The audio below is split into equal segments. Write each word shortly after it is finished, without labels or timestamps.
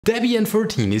Debian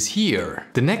 13 is here,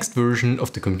 the next version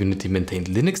of the community-maintained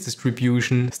Linux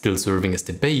distribution, still serving as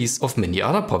the base of many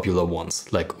other popular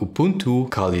ones like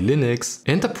Ubuntu, Kali Linux,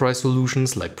 enterprise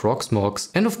solutions like Proxmox,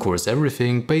 and of course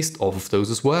everything based off of those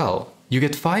as well. You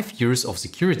get 5 years of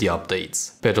security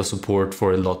updates, better support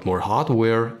for a lot more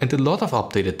hardware, and a lot of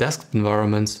updated desktop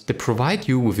environments that provide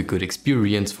you with a good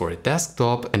experience for a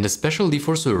desktop and especially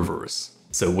for servers.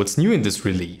 So what's new in this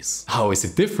release? How is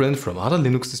it different from other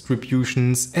Linux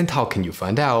distributions, and how can you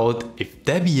find out if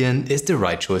Debian is the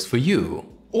right choice for you?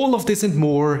 All of this and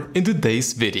more in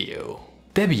today's video.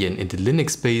 Debian in the Linux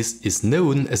space is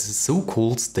known as a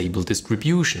so-called stable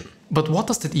distribution. But what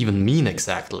does that even mean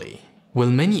exactly? Well,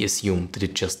 many assume that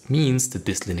it just means that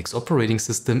this Linux operating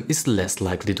system is less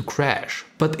likely to crash,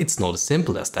 but it's not as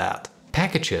simple as that.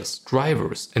 Packages,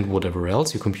 drivers, and whatever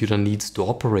else your computer needs to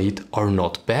operate are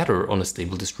not better on a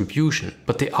stable distribution,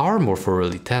 but they are more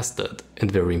thoroughly tested, and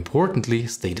very importantly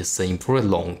stay the same for a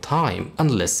long time,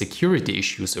 unless security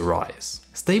issues arise.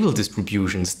 Stable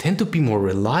distributions tend to be more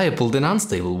reliable than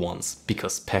unstable ones,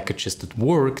 because packages that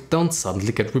work don't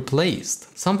suddenly get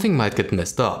replaced. Something might get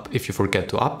messed up if you forget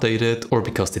to update it, or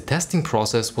because the testing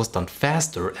process was done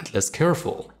faster and less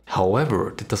careful.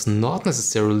 However, that does not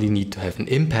necessarily need to have an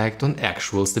impact on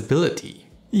actual stability.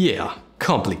 Yeah,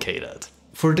 complicated.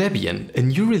 For Debian, a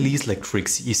new release like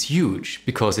Trixie is huge,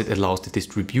 because it allows the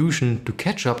distribution to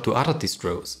catch up to other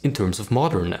distros in terms of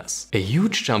modernness. A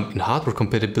huge jump in hardware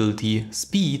compatibility,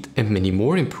 speed, and many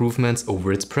more improvements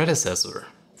over its predecessor.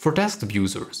 For desktop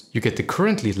users, you get the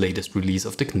currently latest release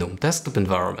of the GNOME desktop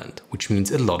environment, which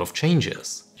means a lot of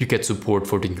changes. You get support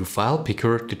for the new file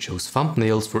picker that shows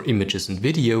thumbnails for images and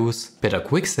videos, better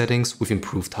quick settings with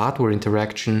improved hardware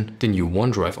interaction, the new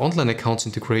OneDrive online accounts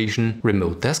integration,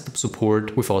 remote desktop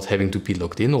support without having to be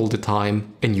logged in all the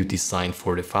time, a new design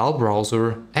for the file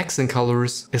browser, accent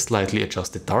colors, a slightly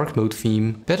adjusted dark mode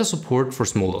theme, better support for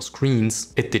smaller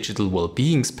screens, a digital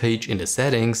well-beings page in the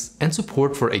settings, and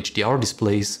support for HDR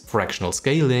displays, fractional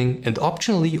scaling, and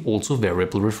optionally also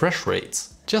variable refresh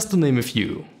rates. Just to name a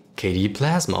few. KDE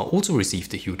Plasma also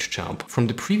received a huge jump from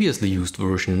the previously used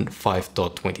version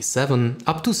 5.27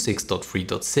 up to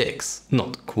 6.3.6.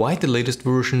 Not quite the latest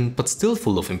version, but still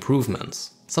full of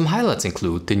improvements. Some highlights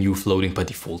include the new floating by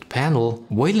default panel,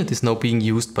 Wayland is now being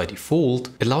used by default,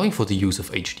 allowing for the use of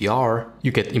HDR,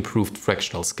 you get improved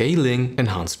fractional scaling,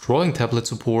 enhanced drawing tablet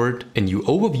support, a new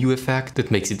overview effect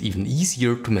that makes it even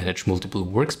easier to manage multiple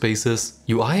workspaces,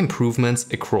 UI improvements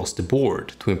across the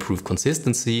board to improve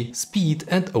consistency, speed,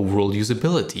 and overall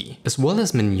usability, as well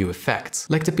as many new effects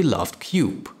like the beloved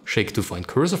cube, shake to find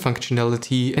cursor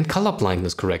functionality, and color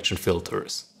blindness correction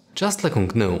filters. Just like on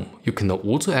GNOME, you can now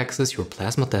also access your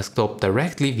Plasma desktop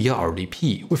directly via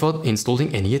RDP without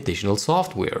installing any additional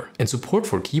software, and support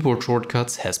for keyboard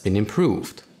shortcuts has been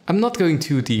improved. I'm not going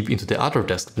too deep into the other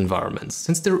desktop environments,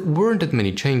 since there weren't that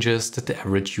many changes that the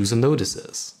average user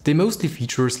notices. They mostly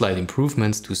feature slight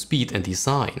improvements to speed and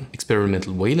design,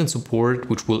 experimental Wayland support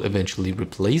which will eventually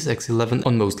replace X11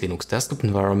 on most Linux desktop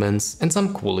environments, and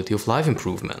some quality of life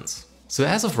improvements. So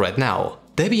as of right now,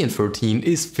 Debian 13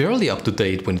 is fairly up to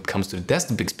date when it comes to the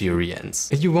desktop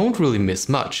experience, and you won't really miss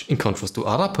much in contrast to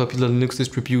other popular Linux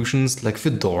distributions like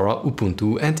Fedora,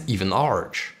 Ubuntu, and even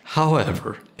Arch.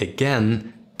 However,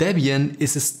 again, Debian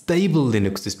is a stable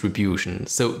Linux distribution,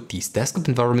 so these desktop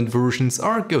environment versions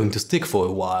are going to stick for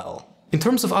a while. In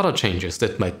terms of other changes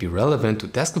that might be relevant to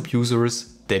desktop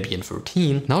users, Debian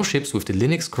 13 now ships with the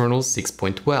Linux kernel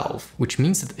 6.12, which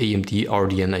means that AMD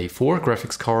RDNA 4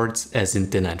 graphics cards, as in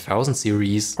the 9000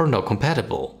 series, are now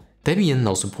compatible. Debian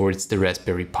now supports the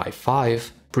Raspberry Pi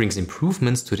 5, brings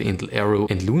improvements to the Intel Aero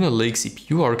and Lunar Lake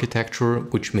CPU architecture,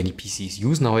 which many PCs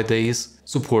use nowadays,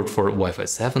 support for Wi-Fi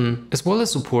 7, as well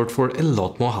as support for a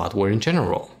lot more hardware in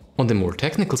general. On the more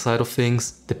technical side of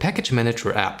things, the Package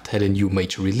Manager app had a new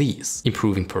major release,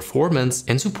 improving performance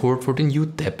and support for the new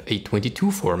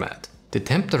DEP822 format. The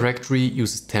temp directory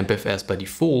uses tempfs by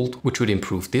default, which would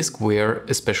improve disk wear,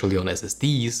 especially on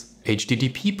SSDs.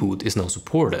 HTTP boot is now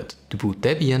supported to boot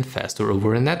Debian faster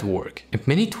over a network, and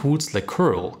many tools like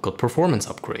curl got performance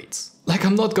upgrades. Like,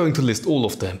 I'm not going to list all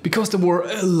of them, because there were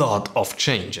a lot of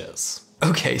changes.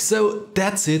 Okay, so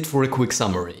that's it for a quick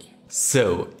summary.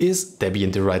 So, is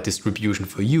Debian the right distribution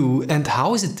for you, and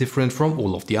how is it different from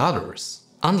all of the others?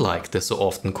 Unlike the so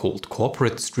often called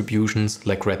corporate distributions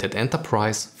like Red Hat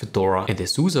Enterprise, Fedora and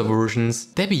SUSE versions,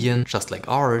 Debian, just like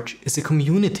Arch, is a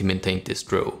community-maintained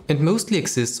distro and mostly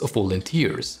exists of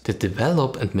volunteers that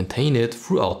develop and maintain it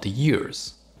throughout the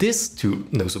years. This, to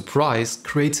no surprise,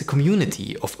 creates a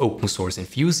community of open source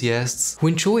enthusiasts who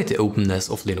enjoy the openness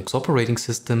of Linux operating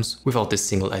systems without a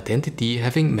single identity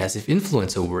having massive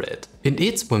influence over it. And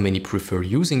it's why many prefer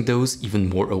using those even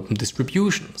more open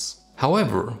distributions.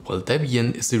 However, while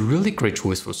Debian is a really great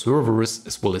choice for servers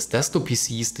as well as desktop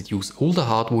PCs that use older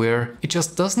hardware, it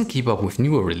just doesn't keep up with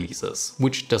newer releases,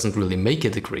 which doesn't really make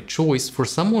it a great choice for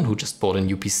someone who just bought a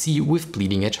new PC with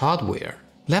bleeding edge hardware.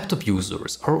 Laptop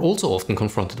users are also often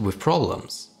confronted with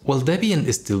problems. While Debian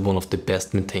is still one of the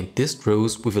best maintained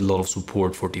distros with a lot of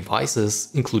support for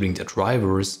devices, including their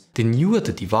drivers, the newer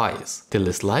the device, the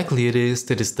less likely it is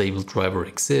that a stable driver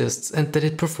exists and that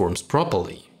it performs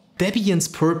properly. Debian's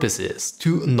purpose is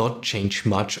to not change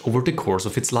much over the course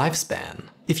of its lifespan.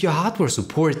 If your hardware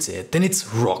supports it, then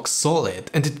it's rock solid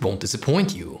and it won't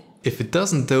disappoint you. If it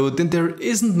doesn't though, then there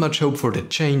isn't much hope for that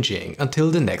changing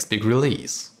until the next big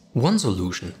release. One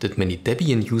solution that many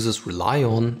Debian users rely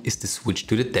on is the switch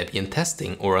to the Debian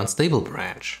testing or unstable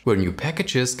branch, where new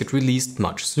packages get released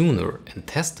much sooner and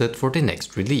tested for the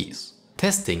next release.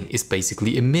 Testing is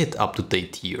basically a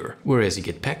mid-up-to-date tier, whereas you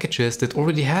get packages that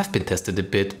already have been tested a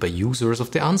bit by users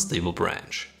of the unstable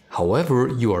branch. However,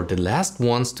 you are the last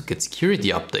ones to get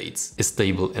security updates, as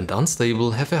stable and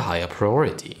unstable have a higher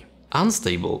priority.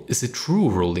 Unstable is a true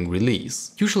rolling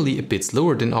release, usually a bit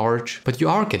slower than Arch, but you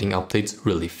are getting updates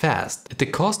really fast, at the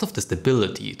cost of the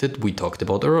stability that we talked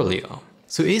about earlier.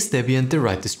 So is Debian the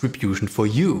right distribution for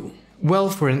you? Well,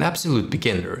 for an absolute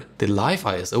beginner, the live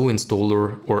ISO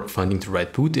installer or finding the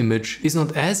right boot image is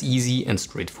not as easy and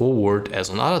straightforward as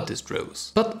on other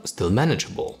distros, but still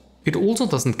manageable. It also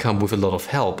doesn't come with a lot of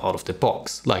help out of the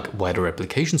box, like wider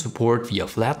application support via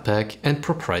Flatpak and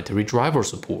proprietary driver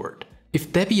support.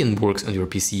 If Debian works on your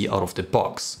PC out of the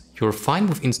box, you're fine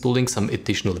with installing some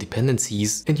additional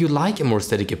dependencies and you like a more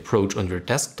static approach on your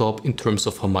desktop in terms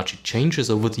of how much it changes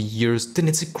over the years, then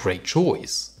it's a great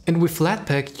choice. And with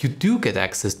Flatpak you do get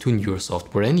access to newer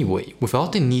software anyway,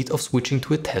 without the need of switching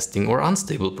to a testing or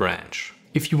unstable branch.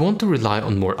 If you want to rely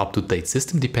on more up-to-date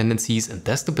system dependencies and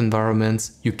desktop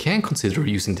environments, you can consider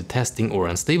using the testing or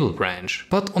unstable branch,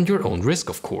 but on your own risk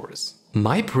of course.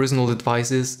 My personal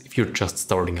advice is, if you're just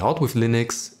starting out with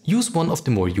Linux, use one of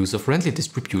the more user-friendly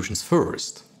distributions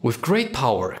first. With great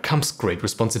power comes great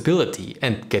responsibility,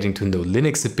 and getting to know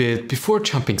Linux a bit before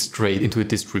jumping straight into a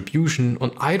distribution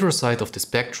on either side of the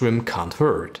spectrum can't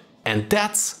hurt. And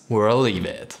that's where I'll leave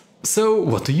it. So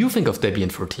what do you think of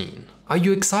Debian 14? Are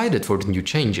you excited for the new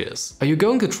changes? Are you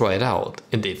going to try it out?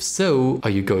 And if so, are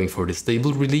you going for the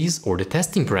stable release or the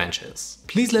testing branches?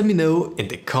 Please let me know in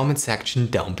the comment section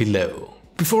down below.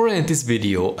 Before I end this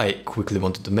video, I quickly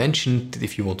wanted to mention that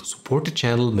if you want to support the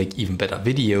channel, make even better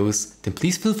videos, then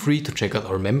please feel free to check out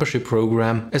our membership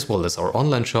program as well as our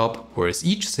online shop, whereas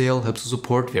each sale helps to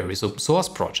support various open source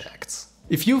projects.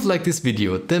 If you've liked this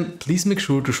video, then please make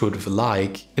sure to show it with a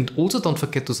like, and also don't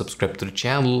forget to subscribe to the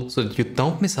channel so that you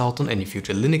don't miss out on any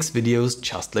future Linux videos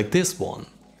just like this one.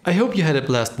 I hope you had a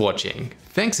blast watching.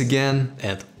 Thanks again,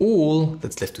 and all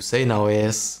that's left to say now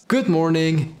is good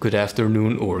morning, good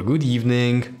afternoon or good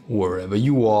evening, wherever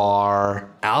you are.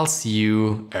 I'll see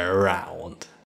you around.